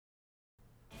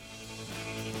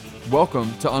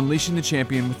Welcome to Unleashing the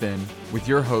Champion Within with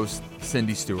your host,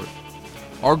 Cindy Stewart.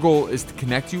 Our goal is to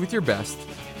connect you with your best,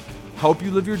 help you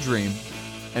live your dream,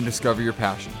 and discover your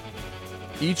passion.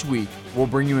 Each week, we'll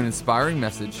bring you an inspiring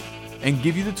message and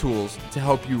give you the tools to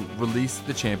help you release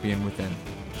the champion within.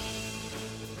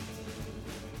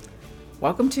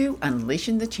 Welcome to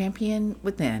Unleashing the Champion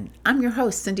Within. I'm your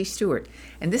host, Cindy Stewart,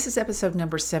 and this is episode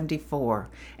number 74,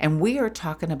 and we are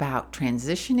talking about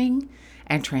transitioning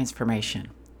and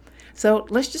transformation. So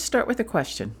let's just start with a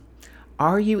question.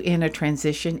 Are you in a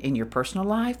transition in your personal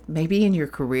life, maybe in your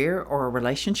career or a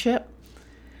relationship?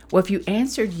 Well, if you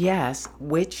answered yes,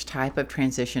 which type of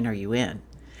transition are you in?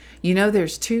 You know,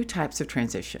 there's two types of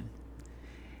transition.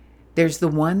 There's the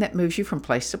one that moves you from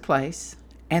place to place,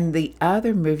 and the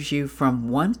other moves you from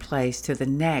one place to the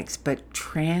next, but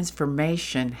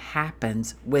transformation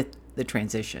happens with the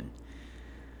transition.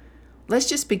 Let's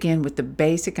just begin with the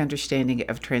basic understanding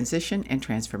of transition and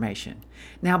transformation.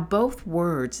 Now, both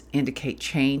words indicate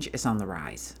change is on the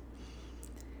rise.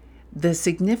 The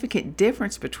significant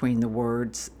difference between the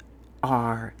words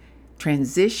are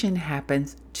transition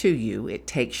happens to you. It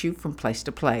takes you from place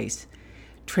to place.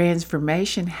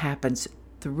 Transformation happens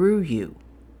through you.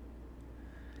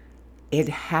 It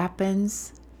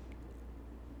happens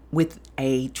with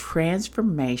a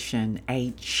transformation,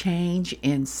 a change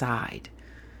inside.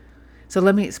 So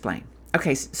let me explain.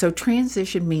 Okay, so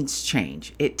transition means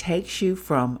change. It takes you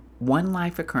from one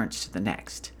life occurrence to the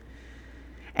next.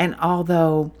 And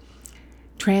although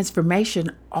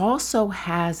transformation also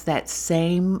has that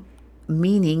same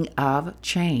meaning of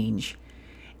change,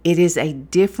 it is a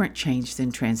different change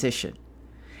than transition.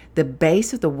 The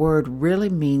base of the word really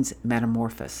means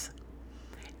metamorphosis.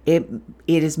 It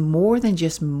is more than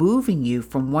just moving you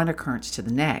from one occurrence to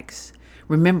the next.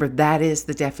 Remember, that is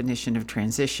the definition of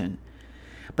transition.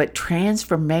 But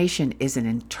transformation is an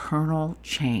internal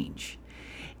change.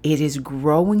 It is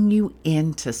growing you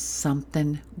into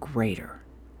something greater.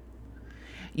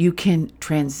 You can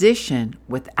transition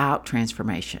without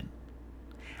transformation.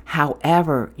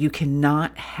 However, you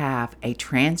cannot have a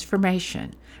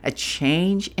transformation, a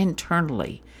change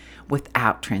internally,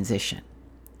 without transition.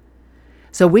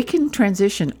 So we can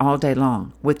transition all day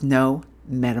long with no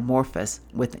metamorphosis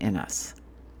within us.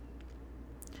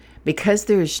 Because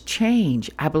there is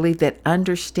change, I believe that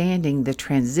understanding the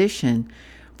transition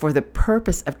for the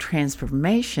purpose of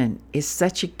transformation is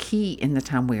such a key in the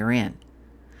time we are in.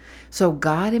 So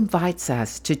God invites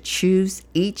us to choose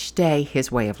each day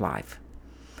His way of life,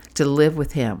 to live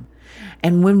with Him.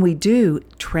 And when we do,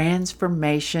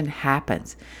 transformation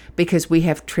happens because we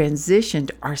have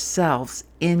transitioned ourselves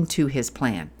into His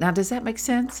plan. Now, does that make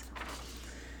sense?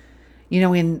 You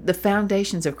know, in the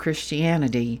foundations of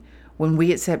Christianity, when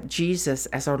we accept Jesus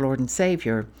as our Lord and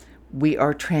Savior, we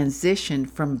are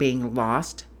transitioned from being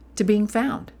lost to being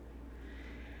found.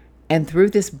 And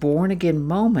through this born-again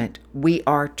moment, we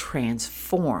are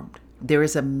transformed. There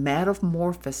is a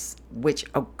metamorphosis which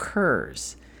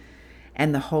occurs,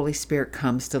 and the Holy Spirit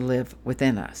comes to live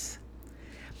within us.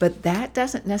 But that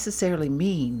doesn't necessarily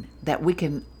mean that we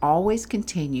can always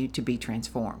continue to be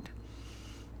transformed.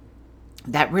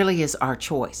 That really is our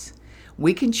choice.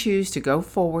 We can choose to go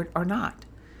forward or not.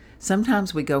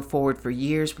 Sometimes we go forward for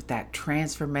years with that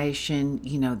transformation,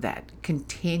 that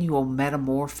continual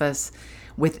metamorphosis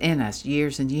within us,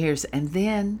 years and years, and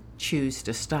then choose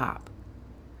to stop.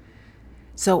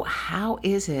 So how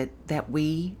is it that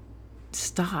we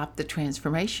stop the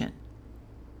transformation?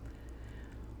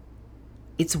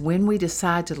 It's when we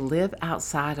decide to live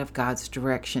outside of God's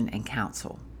direction and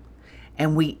counsel.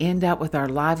 And we end up with our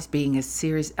lives being a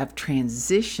series of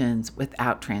transitions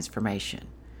without transformation.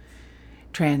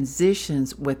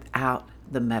 Transitions without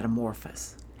the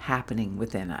metamorphosis happening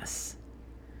within us.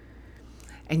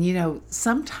 And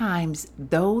sometimes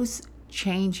those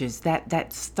changes,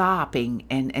 that stopping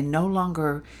and no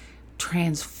longer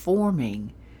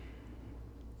transforming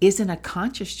isn't a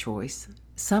conscious choice.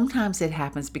 Sometimes it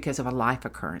happens because of a life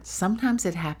occurrence. Sometimes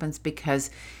it happens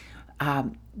because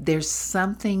there's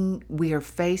something we are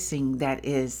facing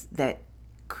that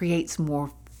creates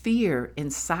more fear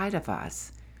inside of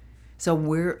us. So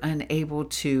we're unable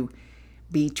to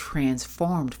be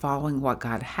transformed following what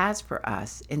God has for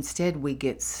us. Instead, we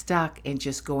get stuck in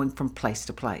just going from place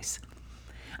to place.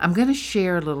 I'm going to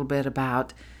share a little bit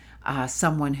about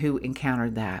someone who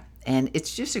encountered that. And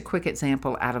it's just a quick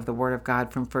example out of the Word of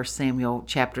God from 1 Samuel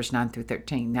chapters 9 through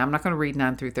 13. Now, I'm not going to read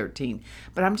 9 through 13,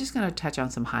 but I'm just going to touch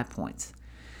on some high points.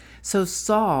 So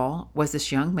Saul was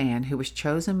this young man who was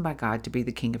chosen by God to be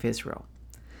the king of Israel.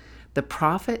 The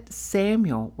prophet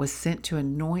Samuel was sent to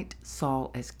anoint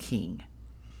Saul as king.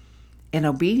 In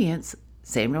obedience,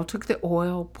 Samuel took the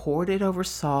oil, poured it over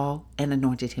Saul, and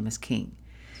anointed him as king.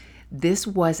 This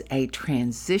was a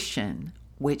transition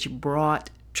which brought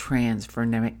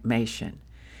transformation.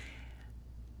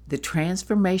 The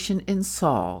transformation in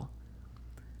Saul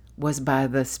was by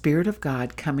the Spirit of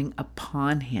God coming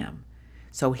upon him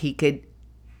so he could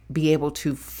be able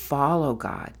to follow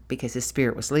God because his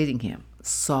Spirit was leading him.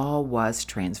 Saul was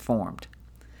transformed.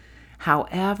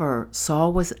 However,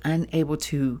 Saul was unable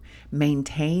to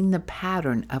maintain the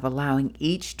pattern of allowing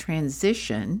each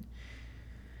transition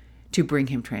to bring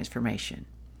him transformation.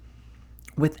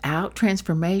 Without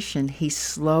transformation, he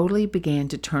slowly began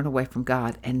to turn away from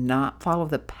God and not follow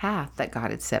the path that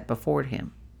God had set before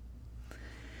him.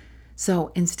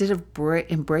 So instead of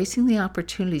embracing the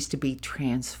opportunities to be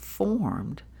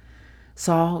transformed,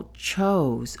 Saul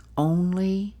chose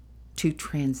only to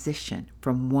transition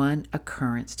from one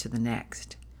occurrence to the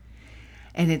next.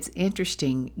 And it's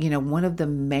interesting, one of the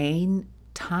main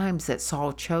times that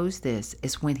Saul chose this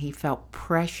is when he felt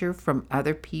pressure from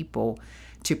other people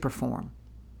to perform.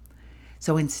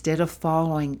 So instead of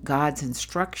following God's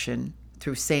instruction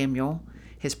through Samuel,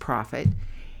 his prophet,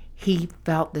 he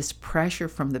felt this pressure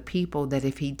from the people that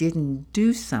if he didn't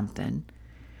do something,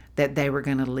 that they were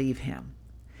going to leave him.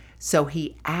 So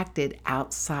he acted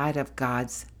outside of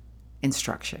God's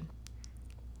instruction.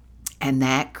 And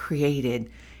that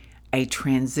created a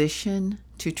transition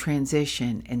to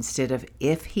transition instead of,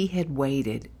 if he had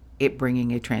waited, it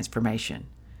bringing a transformation.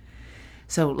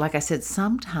 So like I said,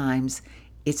 sometimes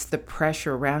it's the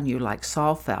pressure around you like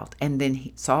Saul felt. And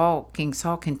then King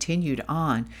Saul continued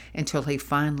on until he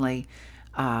finally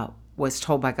was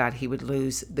told by God he would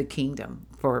lose the kingdom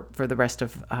for the rest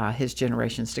of his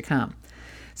generations to come.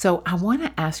 So I want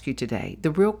to ask you today, the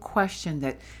real question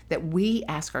that we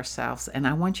ask ourselves, and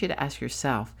I want you to ask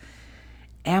yourself,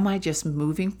 am I just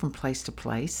moving from place to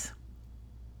place?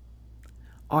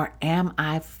 Or am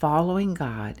I following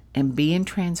God and being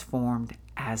transformed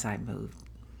as I move?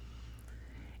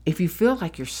 If you feel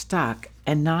like you're stuck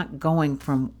and not going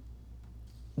from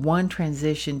one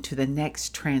transition to the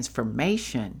next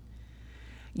transformation,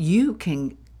 you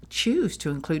can choose to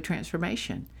include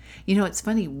transformation. It's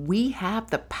funny, we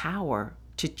have the power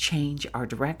to change our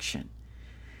direction.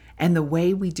 And the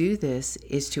way we do this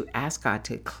is to ask God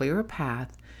to clear a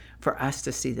path for us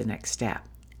to see the next step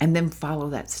and then follow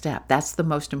that step. That's the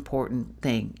most important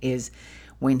thing, is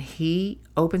when he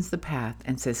opens the path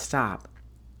and says step,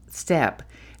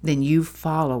 then you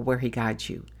follow where he guides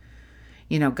you.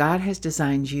 God has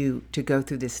designed you to go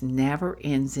through this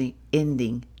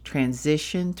never-ending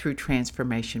transition through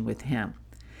transformation with him.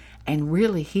 And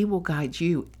really, he will guide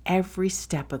you every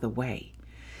step of the way.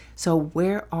 So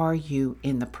where are you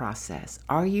in the process?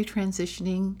 Are you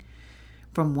transitioning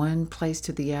from one place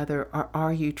to the other, or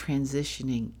are you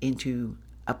transitioning into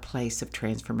a place of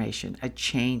transformation, a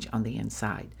change on the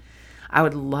inside? I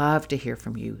would love to hear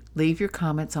from you. Leave your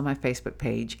comments on my Facebook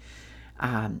page.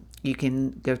 You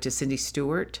can go to Cindy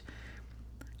Stewart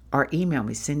or email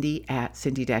me,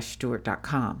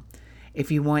 cindy@cindy-stewart.com.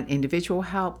 If you want individual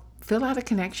help, fill out a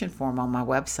connection form on my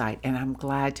website, and I'm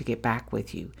glad to get back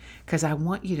with you because I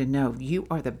want you to know you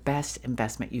are the best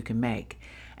investment you can make.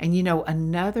 And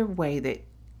another way that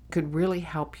could really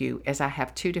help you is I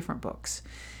have 2 different books.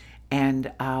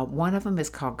 And one of them is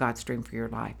called God's Dream for Your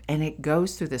Life. And it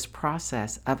goes through this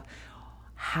process of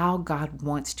how God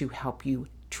wants to help you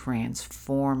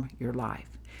transform your life.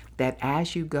 That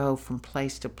as you go from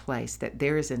place to place, that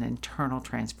there is an internal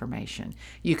transformation.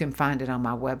 You can find it on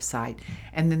my website.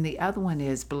 And then the other one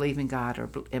is Believing God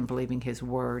and Believing His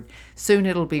Word. Soon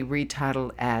it'll be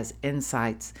retitled as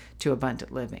Insights to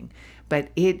Abundant Living. But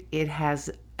it has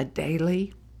a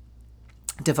daily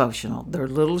devotional. They're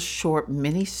little short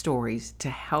mini stories to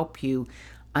help you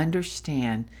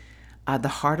understand the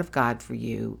heart of God for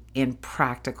you in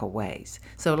practical ways.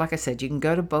 So like I said, you can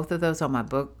go to both of those on my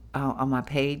book, on my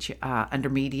page under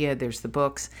media. There's the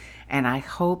books, and I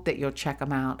hope that you'll check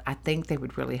them out. I think they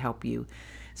would really help you.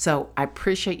 So I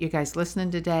appreciate you guys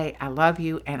listening today. I love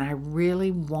you, and I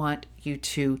really want you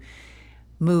to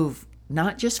move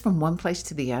not just from one place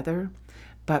to the other,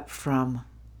 but from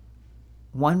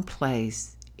one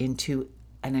place into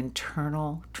an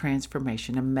internal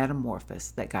transformation, a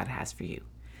metamorphosis that God has for you.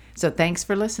 So thanks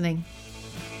for listening.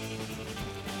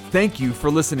 Thank you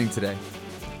for listening today.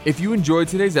 If you enjoyed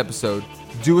today's episode,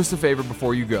 do us a favor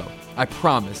before you go. I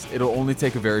promise it'll only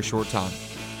take a very short time.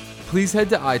 Please head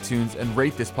to iTunes and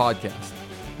rate this podcast.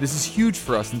 This is huge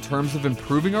for us in terms of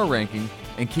improving our ranking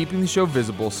and keeping the show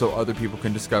visible so other people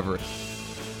can discover it.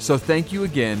 So thank you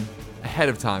again ahead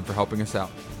of time for helping us out.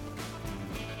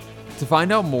 To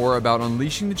find out more about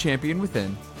Unleashing the Champion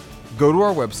Within, go to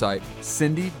our website,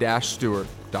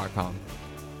 cindy-stewart.com.